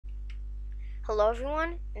Hello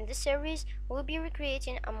everyone, in this series we'll be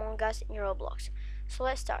recreating Among Us in Roblox. So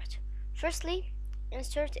let's start. Firstly,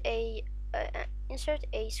 insert a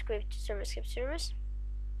script service.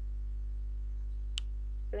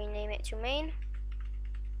 Rename it to main,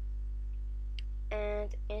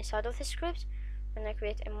 and inside of the script I'm gonna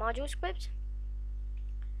create a module script.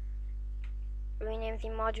 Rename the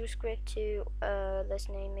module script to let's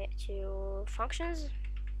name it to functions.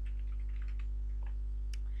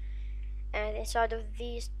 And inside of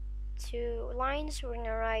these two lines we're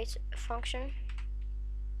gonna write function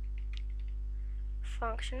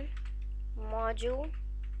module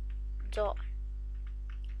dot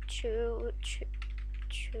choose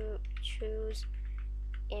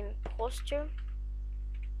imposter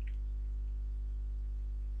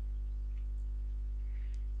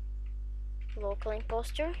local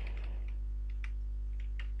imposter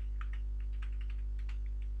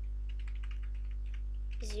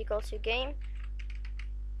is equal to game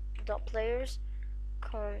dot players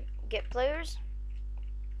get players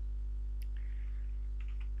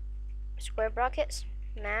square brackets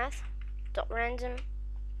math dot random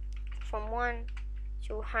from 1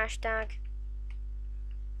 to hashtag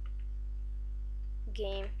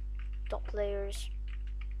game dot players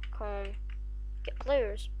get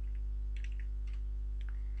players.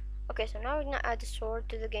 Okay, so now we're gonna add a sword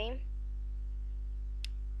to the game.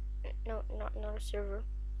 No, not a server.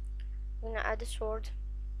 We're gonna add a sword.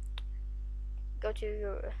 Go to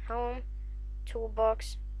your home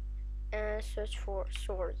toolbox and search for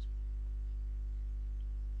sword.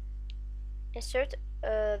 Insert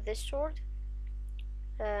this sword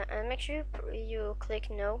and make sure you click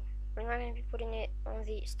no. We're not going to be putting it on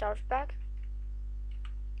the starter pack,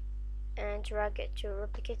 and drag it to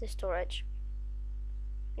replicate the storage.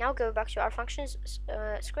 Now go back to our functions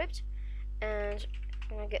script, and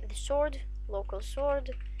I'm going to get the sword. Local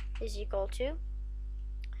sword is equal to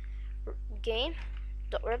game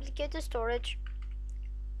dot replicate the storage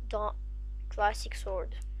dot classic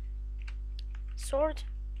sword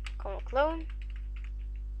clone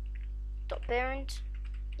dot parent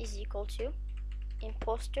is equal to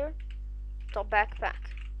imposter dot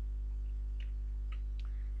backpack.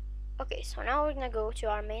 Okay, so now we're gonna go to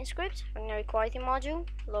our main script. We're gonna require the module.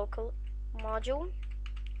 Local module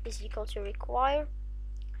is equal to require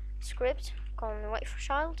script wait for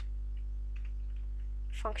child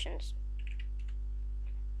functions.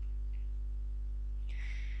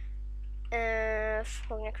 We're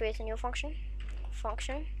gonna create a new function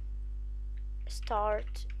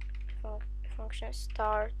start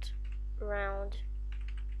round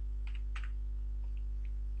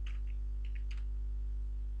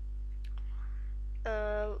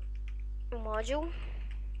module.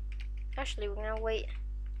 Actually, we're gonna wait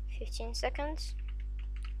 15 seconds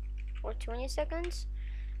or 20 seconds,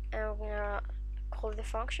 and we're gonna call the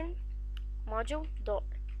function module dot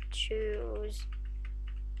choose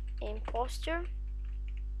imposter,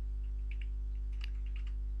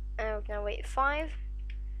 and we're gonna wait 5,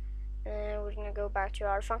 and we're gonna go back to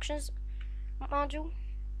our functions module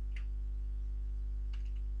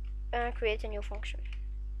and create a new function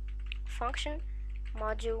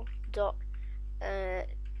module dot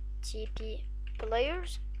tp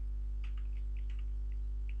players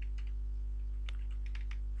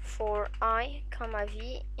for I,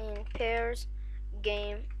 v in pairs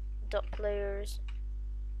game dot players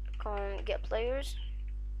get players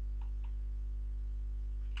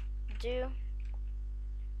do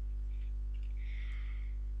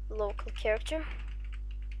local character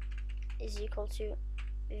is equal to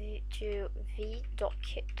v dot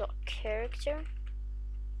character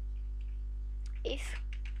if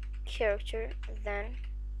character then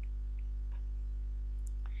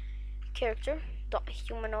character dot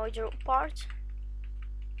humanoid part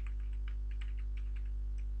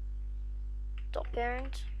dot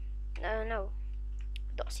parent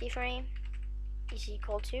dot cframe is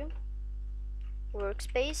equal to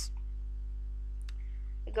workspace.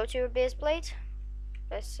 Go to your base plate.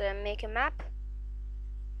 Let's make a map.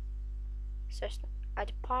 Just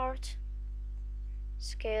add part,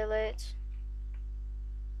 scale it,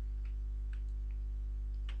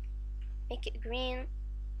 make it green,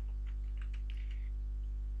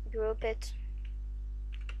 group it,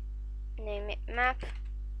 name it map,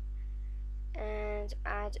 and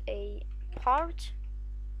add a part.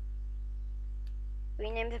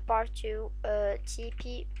 Rename the part to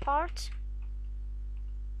TP part.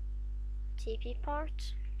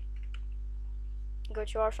 Go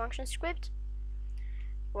to our function script,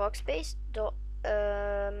 workspace dot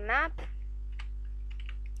map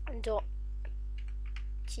dot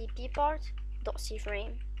tp part dot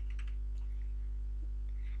cframe,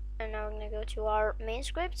 And now we're gonna go to our main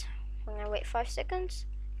script. We're gonna wait 5 seconds.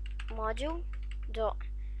 Module dot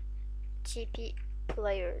tp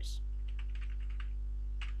players.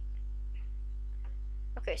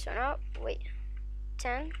 Okay, so now wait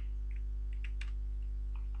 10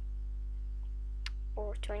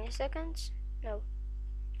 or 20 seconds. No,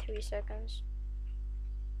 3 seconds.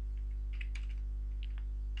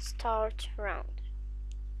 Start round.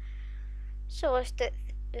 So let's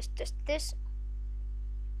test this.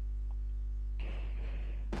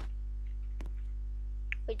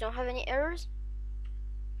 We don't have any errors.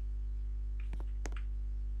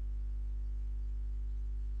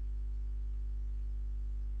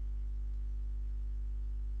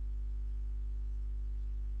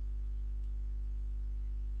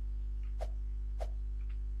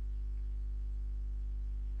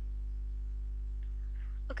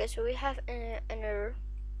 Okay, so we have an error.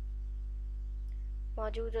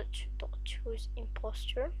 Module dot choose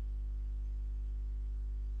imposter.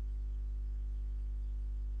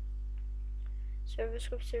 Server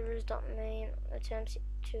script servers dot main attempts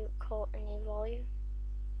to call any value.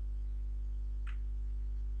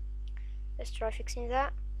 Let's try fixing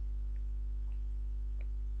that.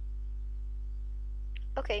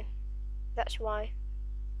 Okay, that's why.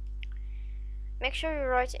 Make sure you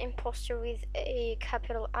write imposter with a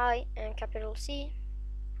capital I and capital C.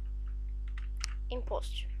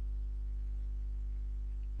 Imposter.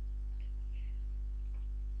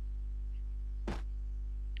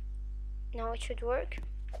 Now it should work,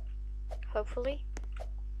 hopefully.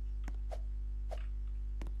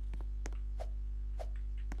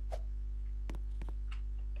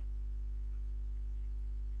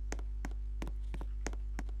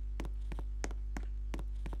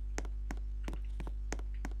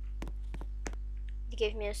 It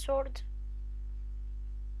gave me a sword.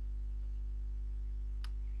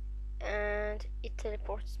 And it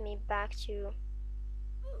teleports me back to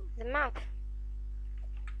the map.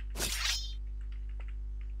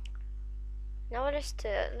 Now let's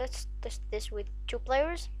test this with 2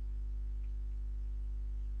 players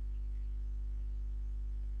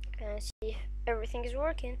and see if everything is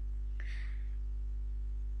working.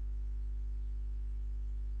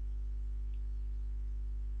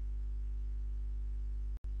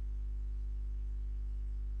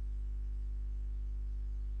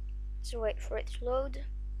 Let's wait for it to load.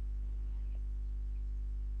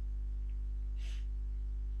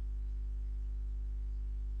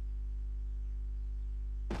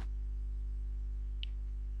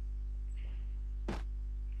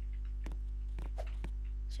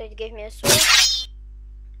 So it gave me a sword.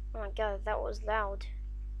 Oh my god, that was loud.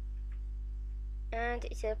 And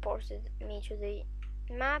it teleported me to the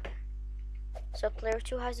map. So player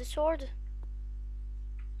 2 has a sword.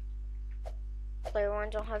 Player 1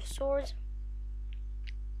 don't have sword.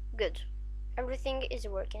 Good. Everything is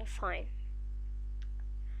working fine.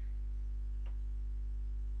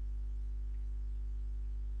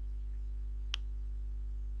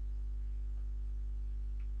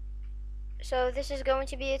 So this is going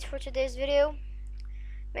to be it for today's video.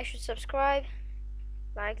 Make sure to subscribe,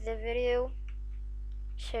 like the video,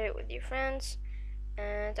 share it with your friends,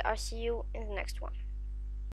 and I'll see you in the next one.